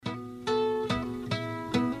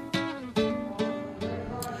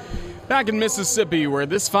Back in Mississippi, where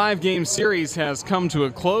this 5-game series has come to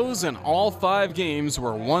a close, and all 5 games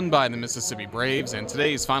were won by the Mississippi Braves, and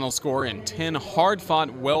today's final score in 10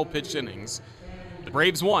 hard-fought, well-pitched innings. The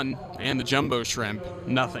Braves won, and the Jumbo Shrimp,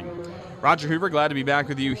 nothing. Roger Hoover, glad to be back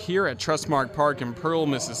with you here at Trustmark Park in Pearl,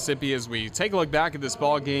 Mississippi, as we take a look back at this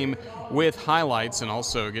ball game with highlights and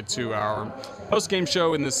also get to our post-game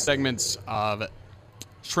show in this segment of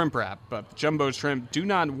Shrimp Wrap. But the Jumbo Shrimp do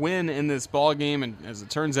not win in this ball game, and as it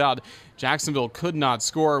turns out, Jacksonville could not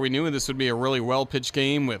score. We knew this would be a really well-pitched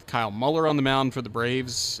game with Kyle Muller on the mound for the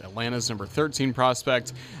Braves, Atlanta's number 13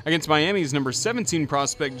 prospect, against Miami's number 17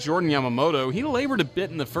 prospect, Jordan Yamamoto. He labored a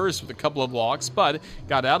bit in the first with a couple of walks, but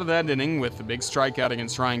got out of that inning with a big strikeout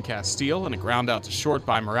against Ryan Castile and a ground out to short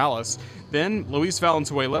by Morales. Then Luis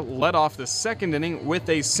Valenzuela led off the second inning with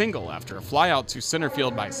a single after a flyout to center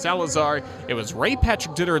field by Salazar. It was Ray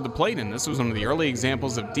Patrick Ditter at the plate, and this was one of the early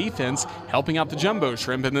examples of defense helping out the Jumbo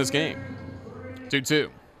Shrimp in this game. 2-2.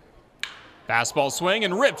 Fastball swing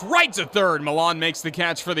and ripped right to third. Milan makes the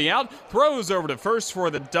catch for the out, throws over to first for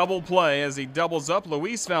the double play as he doubles up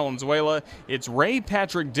Luis Valenzuela. It's Ray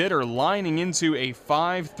Patrick Ditter lining into a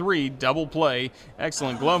 5-3 double play.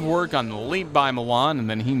 Excellent glove work on the leap by Milan, and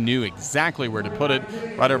then he knew exactly where to put it,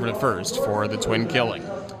 right over to first for the twin killing.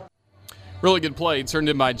 Really good play turned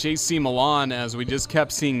in by J.C. Milan as we just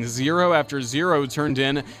kept seeing 0 after 0 turned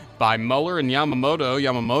in by Muller and Yamamoto.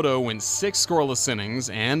 Yamamoto wins 6 scoreless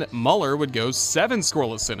innings, and Muller would go 7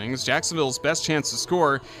 scoreless innings. Jacksonville's best chance to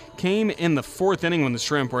score came in the 4th inning when the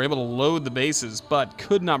Shrimp were able to load the bases, but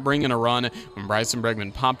could not bring in a run when Bryson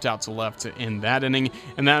Bregman popped out to left in that inning.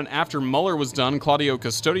 And then after Muller was done, Claudio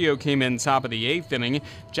Custodio came in top of the 8th inning.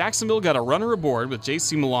 Jacksonville got a runner aboard with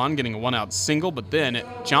J.C. Milan getting a 1-out single, but then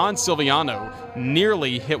John Silviano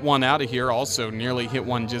nearly hit one out of here, also nearly hit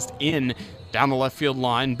one just in down the left field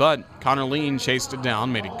line, but Connor Lean chased it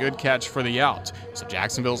down, made a good catch for the out. So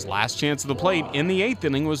Jacksonville's last chance of the plate in the 8th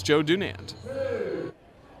inning was Joe Dunand.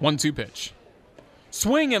 1-2 pitch.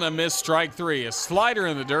 Swing and a miss, strike 3. A slider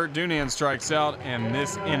in the dirt. Dunand strikes out, and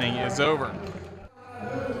this inning is over.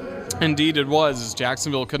 Indeed it was, as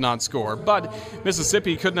Jacksonville could not score. But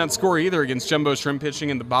Mississippi could not score either against Jumbo Shrimp pitching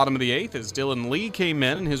in the bottom of the 8th, as Dylan Lee came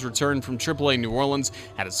in, and his return from AAA New Orleans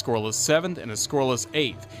had a scoreless 7th and a scoreless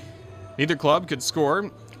 8th. Neither club could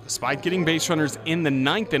score, despite getting base runners in the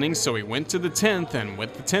 9th inning, so he went to the 10th, and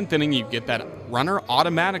with the 10th inning, you get that runner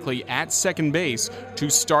automatically at second base to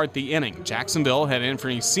start the inning. Jacksonville had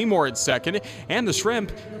Anthony Seymour at second, and the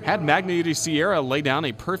Shrimp had Magno Sierra lay down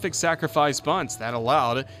a perfect sacrifice bunt that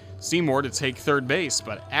allowed Seymour to take third base.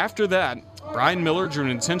 But after that, Brian Miller drew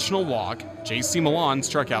an intentional walk. J.C. Milan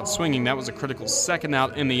struck out swinging. That was a critical second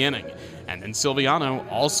out in the inning. And then Silviano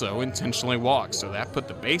also intentionally walked. So that put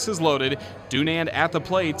the bases loaded, Dunand at the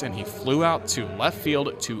plate, and he flew out to left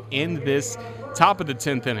field to end this top of the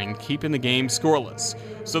 10th inning, keeping the game scoreless.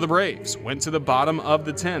 So the Braves went to the bottom of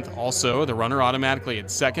the 10th. Also, the runner automatically at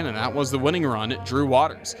second, and that was the winning run, Drew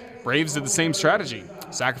Waters. Braves did the same strategy.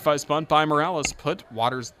 Sacrifice bunt by Morales put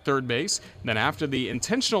Waters third base. Then after the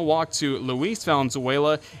intentional walk to Luis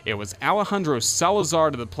Valenzuela, it was Alejandro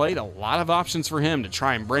Salazar to the plate. A lot of options for him to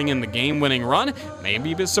try and bring in the game-winning run.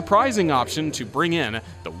 Maybe a surprising option to bring in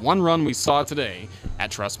the one run we saw today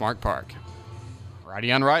at Trustmark Park.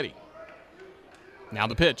 Righty on righty. Now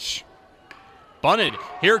the pitch. Bunted.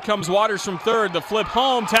 Here comes Waters from third. The flip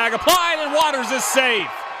home. Tag applied, and Waters is safe.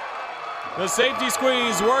 The safety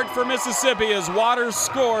squeeze worked for Mississippi as Waters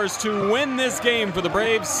scores to win this game for the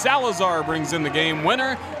Braves. Salazar brings in the game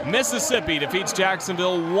winner. Mississippi defeats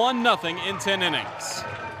Jacksonville 1-0 in 10 innings.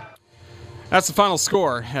 That's the final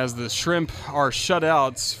score as the Shrimp are shut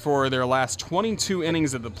out for their last 22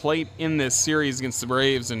 innings at the plate in this series against the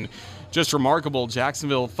Braves. And just remarkable,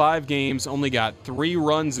 Jacksonville 5 games, only got 3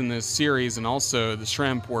 runs in this series, and also the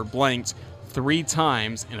Shrimp were blanked 3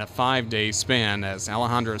 times in a 5-day span as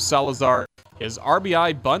Alejandro Salazar, his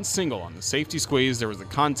RBI bunt single on the safety squeeze. There was a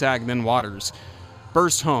contact, then Waters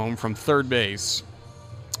burst home from third base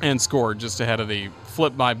and scored just ahead of the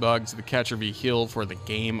flip by Bug to the catcher V. Hill for the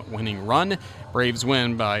game-winning run. Braves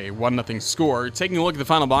win by a 1-0 score. Taking a look at the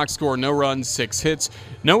final box score, no runs, 6 hits,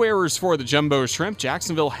 no errors for the Jumbo Shrimp.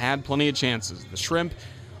 Jacksonville had plenty of chances. The Shrimp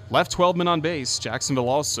left 12 men on base. Jacksonville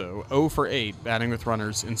also 0 for 8, batting with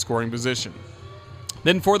runners in scoring position.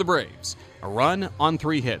 Then for the Braves, a run on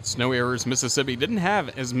 3 hits, no errors. Mississippi didn't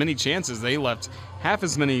have as many chances. They left half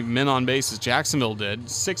as many men on base as Jacksonville did.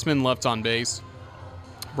 6 men left on base.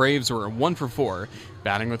 Braves were 1 for 4,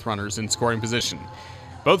 batting with runners in scoring position.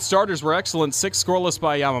 Both starters were excellent. 6 scoreless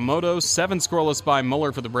by Yamamoto, 7 scoreless by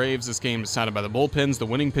Muller for the Braves. This game decided by the bullpens. The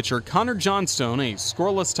winning pitcher, Connor Johnstone, a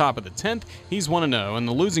scoreless top of the 10th. He's 1-0. And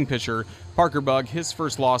the losing pitcher, Parker Bugg, his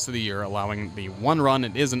first loss of the year, allowing the 1 run.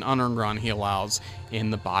 It is an unearned run he allows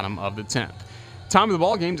in the bottom of the 10th. Time of the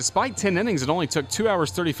ball game, despite 10 innings, it only took 2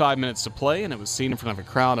 hours 35 minutes to play, and it was seen in front of a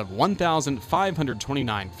crowd of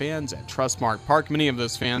 1,529 fans at Trustmark Park. Many of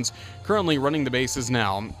those fans currently running the bases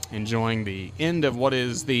now, enjoying the end of what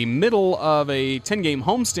is the middle of a 10-game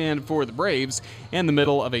homestand for the Braves and the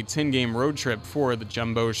middle of a 10-game road trip for the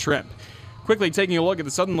Jumbo Shrimp. Quickly taking a look at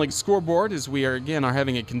the Southern League scoreboard as we are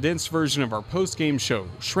having a condensed version of our post-game show.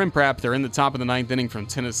 Shrimp Wrap, they're in the top of the 9th inning from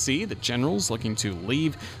Tennessee. The Generals looking to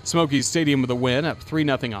leave Smokies Stadium with a win, up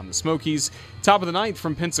 3-0 on the Smokies. Top of the 9th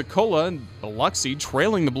from Pensacola, Biloxi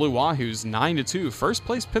trailing the Blue Wahoos 9-2. First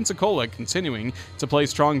place Pensacola continuing to play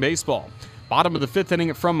strong baseball. Bottom of the 5th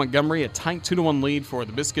inning from Montgomery, a tight 2-1 lead for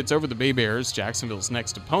the Biscuits over the Bay Bears, Jacksonville's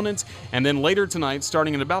next opponent. And then later tonight,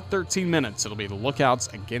 starting in about 13 minutes, it'll be the Lookouts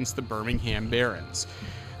against the Birmingham Barons.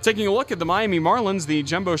 Taking a look at the Miami Marlins, the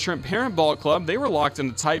Jumbo Shrimp parent ball club, they were locked in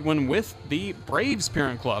a tight one with the Braves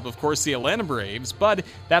parent club, of course the Atlanta Braves, but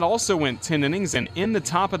that also went 10 innings, and in the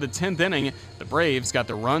top of the 10th inning, the Braves got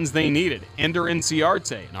the runs they needed. Ender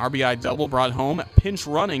Inciarte, an RBI double, brought home pinch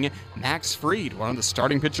running Max Fried, one of the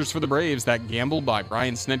starting pitchers for the Braves. That gamble by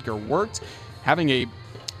Brian Snitker worked, having a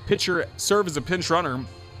pitcher serve as a pinch runner,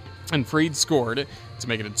 and Fried scored to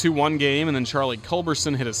make it a 2-1 game, and then Charlie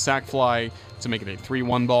Culberson hit a sac fly to make it a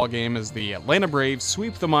 3-1 ball game as the Atlanta Braves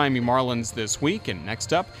sweep the Miami Marlins this week. And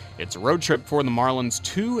next up, it's a road trip for the Marlins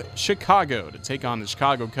to Chicago to take on the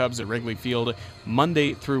Chicago Cubs at Wrigley Field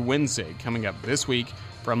Monday through Wednesday, coming up this week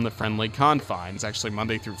from the friendly confines. Actually,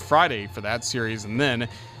 Monday through Friday for that series, and then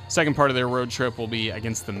second part of their road trip will be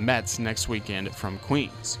against the Mets next weekend from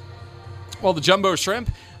Queens. Well, the Jumbo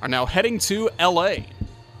Shrimp are now heading to L.A.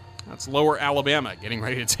 That's Lower Alabama, getting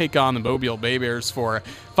ready to take on the Mobile Bay Bears for a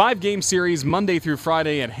 5-game series Monday through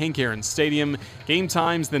Friday at Hank Aaron Stadium. Game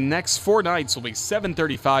times the next 4 nights will be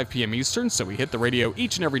 7:35 p.m. Eastern, so we hit the radio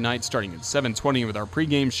each and every night starting at 7:20 with our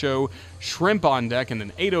pregame show, Shrimp on Deck, and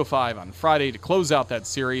then 8:05 on Friday to close out that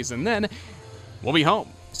series, and then we'll be home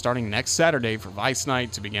starting next Saturday for Vice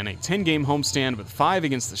Night to begin a 10-game homestand with 5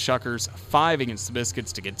 against the Shuckers, 5 against the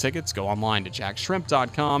Biscuits. To get tickets, go online to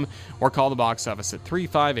jackshrimp.com or call the box office at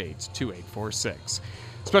 358-2846.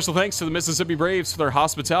 Special thanks to the Mississippi Braves for their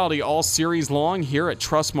hospitality all series long here at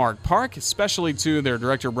Trustmark Park, especially to their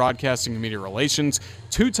Director of Broadcasting and Media Relations,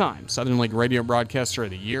 2-time Southern League Radio Broadcaster of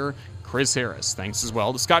the Year, Chris Harris. Thanks as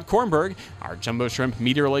well to Scott Kornberg, our Jumbo Shrimp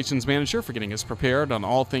Media Relations Manager, for getting us prepared on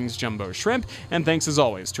all things Jumbo Shrimp. And thanks as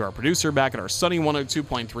always to our producer back at our sunny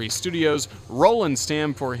 102.3 studios, Roland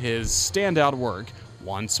Stam, for his standout work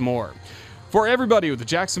once more. For everybody with the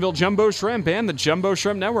Jacksonville Jumbo Shrimp and the Jumbo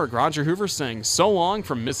Shrimp Network, Roger Hoover saying so long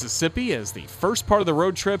from Mississippi as the first part of the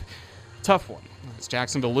road trip, tough one, as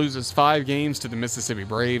Jacksonville loses 5 games to the Mississippi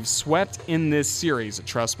Braves, swept in this series at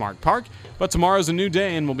Trustmark Park. But tomorrow's a new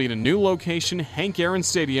day, and we'll be at a new location, Hank Aaron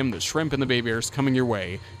Stadium. The Shrimp and the Bay Bears coming your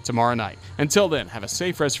way tomorrow night. Until then, have a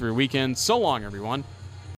safe rest of your weekend. So long, everyone.